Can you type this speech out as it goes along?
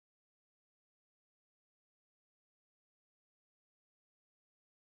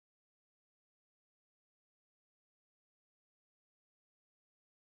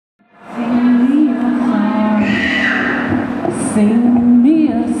Sing me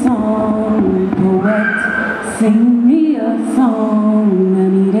a song, poet. Sing me a song, I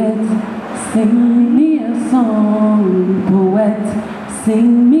need it. Sing me a song, poet.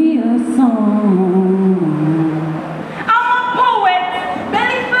 Sing me a song. I'm a poet,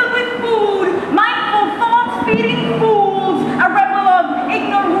 belly filled with food, mindful thoughts feeding fools, a rebel of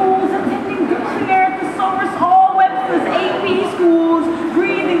ignorant rules, attending dictionary, thesaurus, all Webster's AP schools,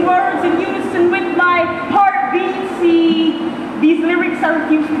 breathing words in unison with my heartbeat. See, these lyrics I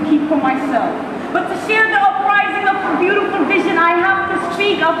refuse to keep for myself, but to share the uprising of a beautiful vision, I have to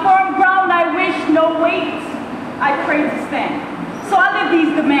speak a firm ground. I wish, no wait, I pray to stand. So I live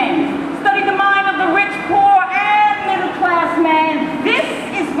these demands, study the mind of the rich, poor, and middle class man. This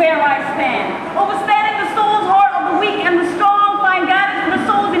is where I stand, overstanding the soul's heart of the weak and the strong, find guidance for the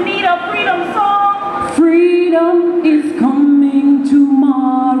souls in need of freedom song. Freedom is coming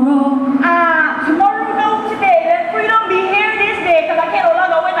tomorrow. Tomorrow, no today. Let freedom be here this day, because I can't no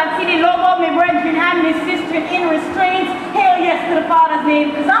longer wait and see the logo of my brethren and my sister in restraints. Hail yes to the Father's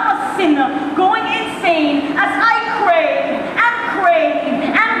name, because I'm a sinner going insane as I crave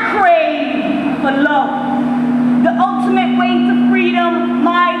and crave for love. The ultimate way to freedom,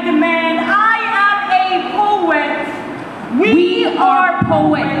 my demand. I am a poet. We are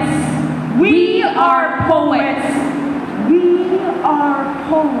poets. We are poets. We are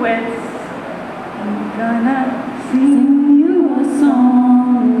poets. I'm gonna sing you a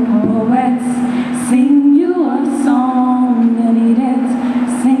song, Poets, sing you a song, I need it.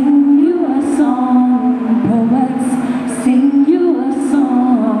 Sing you a song, poets, sing you a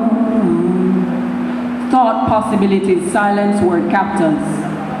song. Thought possibilities, silence word captors.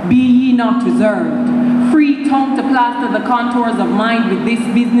 Be ye not reserved. Free tongue to plaster the contours of mind with this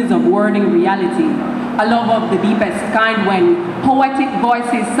business of wording reality. A love of the deepest kind when poetic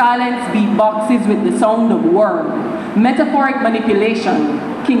voices silence beatboxes with the sound of word. Metaphoric manipulation,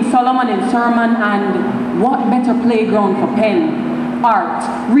 King Solomon in sermon, and what better playground for pen? Art,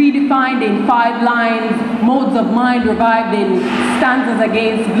 redefined in 5 lines, modes of mind revived in stanzas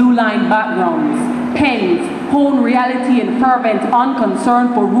against blue line backgrounds. Pens, hone reality in fervent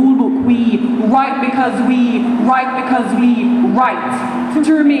unconcern for rulebook we, write because we write.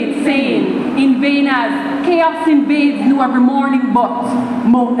 To remain sane, in vain as chaos invades new every morning, but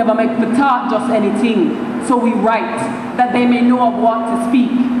moat never make the thought just anything. So we write, that they may know of what to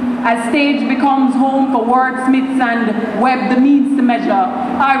speak. As stage becomes home for wordsmiths and web the means to measure,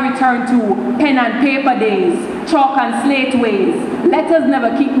 I return to pen and paper days, chalk and slate ways. Letters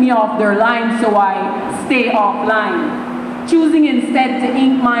never keep me off their line, so I stay offline. Choosing instead to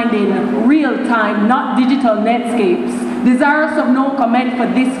ink mind in real time, not digital netscapes. Desirous of no comment for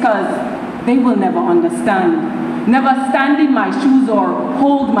this, cause they will never understand. Never stand in my shoes or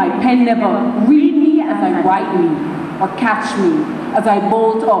hold my pen, never read me as I write me, or catch me as I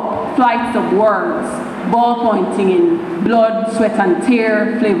bolt up flights of words, ball pointing in blood, sweat and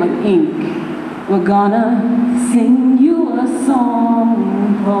tear flavored ink. We're gonna sing you a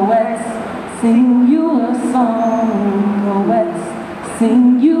song, poets, sing you a song, poets,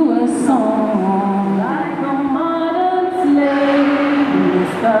 sing you a song. Like a modern slave,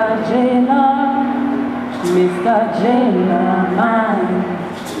 Mr. Jailer, mine.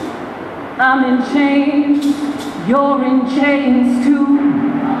 I'm in chains, you're in chains too.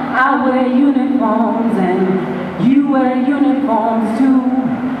 I wear uniforms and you wear uniforms too.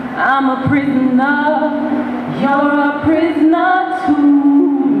 I'm a prisoner, you're a prisoner too.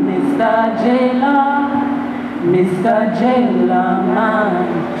 Mr. Jailer, mine.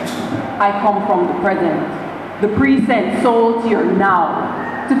 I come from the present, the present soul to your now.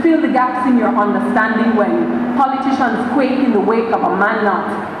 To fill the gaps in your understanding when politicians quake in the wake of a man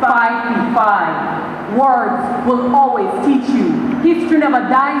not 5 feet 5. Words will always teach you. History never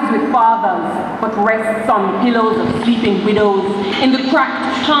dies with fathers, but rests on pillows of sleeping widows, in the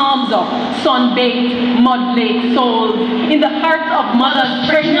cracked palms of sun-baked, mud-flaked souls, in the hearts of mothers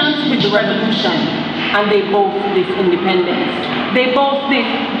pregnant with the revolution. And they boast this independence. They boast this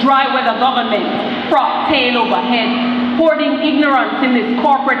dry weather government, prop tail overhead, hoarding ignorance in this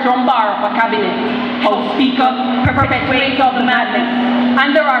corporate rumbar of a cabinet. House Speaker, perpetuator of the madness.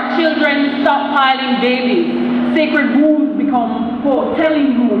 And there are children stockpiling babies. Sacred wombs become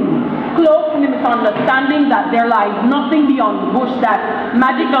telling rooms, cloaked in the misunderstanding that there lies nothing beyond the bush, that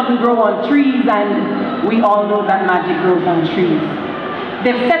magic doesn't grow on trees, and we all know that magic grows on trees.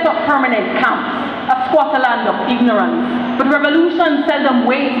 They've set up permanent camps, a squatter land of ignorance. But revolution seldom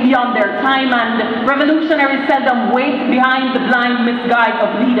waits beyond their time, and revolutionaries seldom wait behind the blind misguide of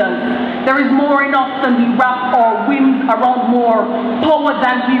leaders. There is more in us than we wrap our whims around, more power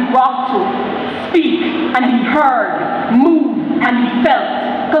than we rock to. Speak and be heard, move and be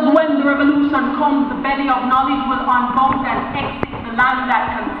felt. Because when the revolution comes, the belly of knowledge will unbound and exit the land that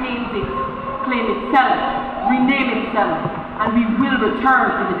contains it, claim itself, rename itself, and we will return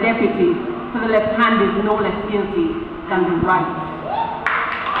to the deputy, for the left hand is no less guilty than the right.